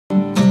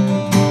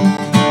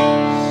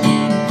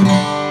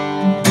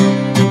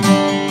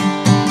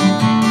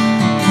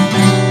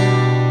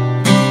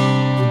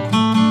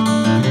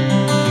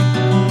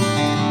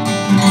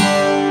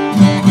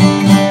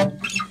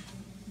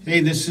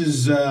Hey, this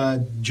is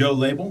Joe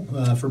Label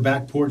for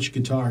Back Porch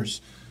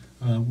Guitars.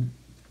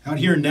 Out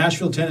here in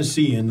Nashville,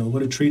 Tennessee, and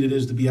what a treat it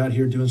is to be out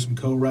here doing some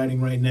co-writing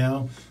right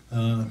now.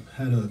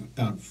 Had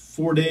about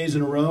 4 days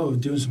in a row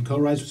of doing some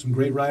co-writes with some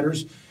great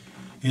writers.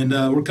 And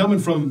we're coming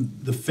from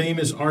the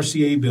famous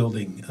RCA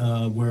building,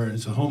 where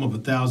it's a home of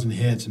 1,000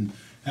 hits. And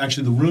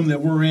actually the room that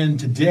we're in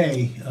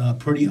today,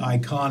 pretty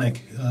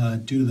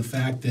iconic due to the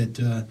fact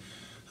that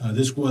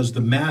this was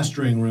the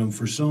mastering room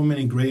for so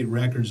many great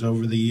records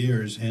over the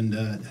years, and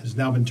has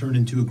now been turned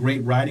into a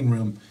great writing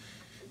room.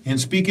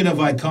 And speaking of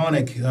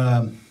iconic,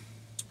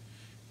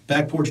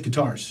 Back Porch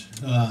Guitars,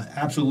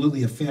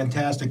 absolutely a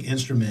fantastic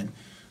instrument.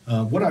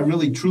 What I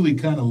really truly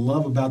kind of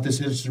love about this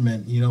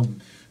instrument,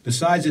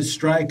 besides its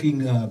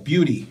striking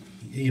beauty,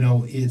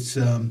 its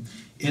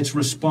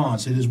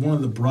response. It is one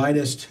of the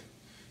brightest,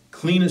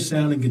 cleanest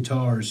sounding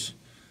guitars.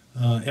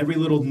 Every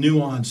little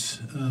nuance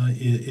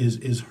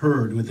is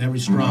heard with every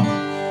strum,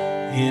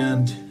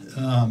 and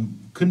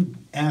couldn't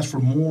ask for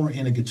more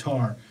in a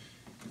guitar.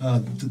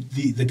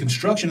 The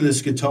construction of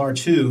this guitar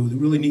too, the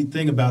really neat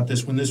thing about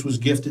this, when this was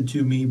gifted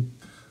to me,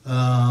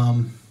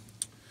 or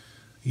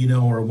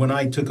when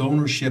I took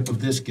ownership of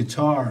this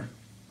guitar,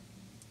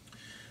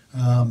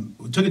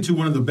 took it to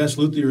one of the best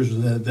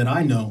luthiers that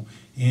I know,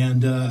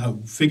 and I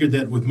figured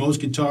that with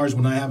most guitars,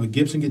 when I have a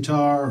Gibson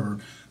guitar or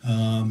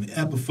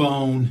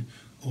Epiphone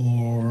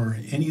or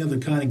any other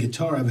kind of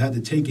guitar, I've had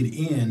to take it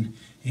in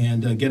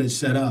and get it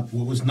set up.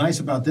 What was nice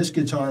about this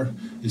guitar,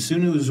 as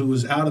soon as it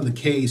was out of the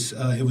case,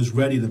 it was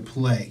ready to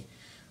play.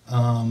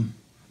 Bone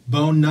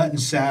nut and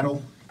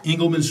saddle,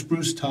 Engelmann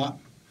spruce top,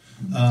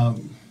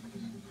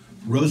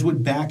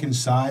 rosewood back and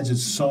sides.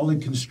 It's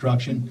solid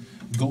construction,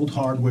 gold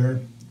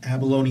hardware,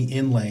 abalone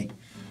inlay.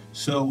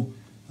 So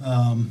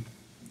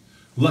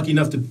lucky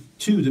enough to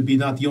be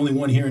not the only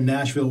one here in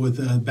Nashville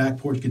with Back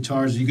Porch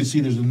Guitars. You can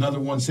see there's another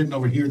one sitting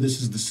over here. This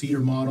is the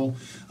cedar model.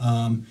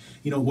 The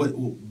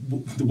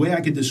way I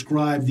could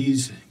describe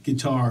these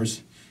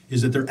guitars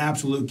is that they're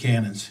absolute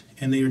cannons,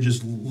 and they are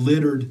just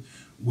littered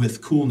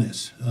with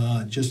coolness.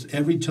 Just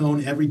every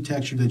tone, every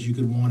texture that you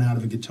could want out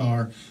of a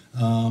guitar.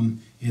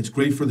 It's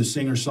great for the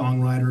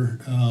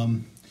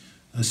singer-songwriter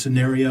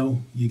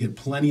scenario. You get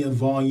plenty of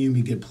volume,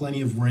 you get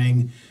plenty of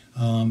ring,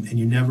 and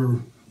you're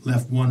never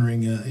left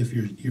wondering if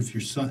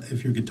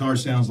your guitar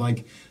sounds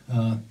like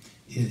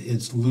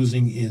it's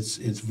losing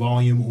its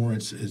volume or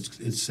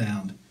its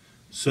sound.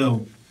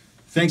 So,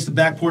 thanks to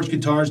Back Porch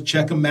Guitars.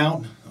 Check them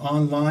out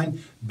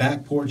online.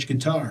 Back Porch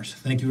Guitars.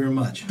 Thank you very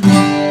much.